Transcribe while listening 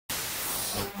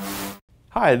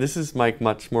Hi, this is Mike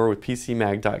Muchmore with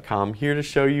PCMag.com, here to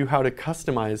show you how to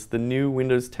customize the new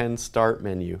Windows 10 Start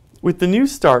menu. With the new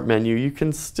Start menu, you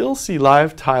can still see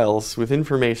live tiles with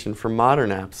information for modern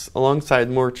apps alongside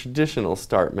more traditional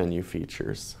Start menu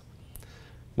features.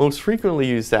 Most frequently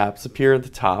used apps appear at the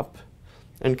top,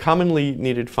 and commonly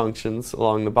needed functions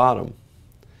along the bottom.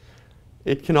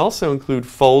 It can also include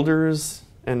folders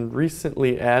and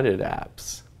recently added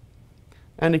apps,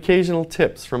 and occasional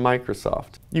tips from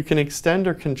Microsoft. You can extend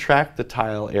or contract the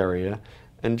tile area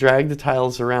and drag the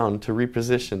tiles around to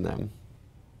reposition them.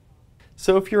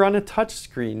 So if you're on a touch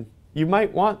screen, you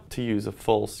might want to use a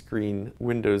full screen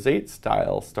Windows 8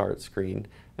 style start screen,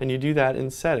 and you do that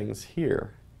in Settings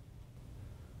here.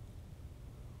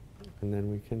 And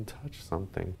then we can touch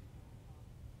something.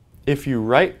 If you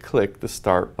right-click the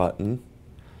Start button,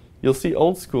 you'll see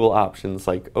old school options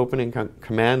like opening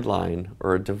command line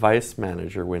or a device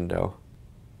manager window.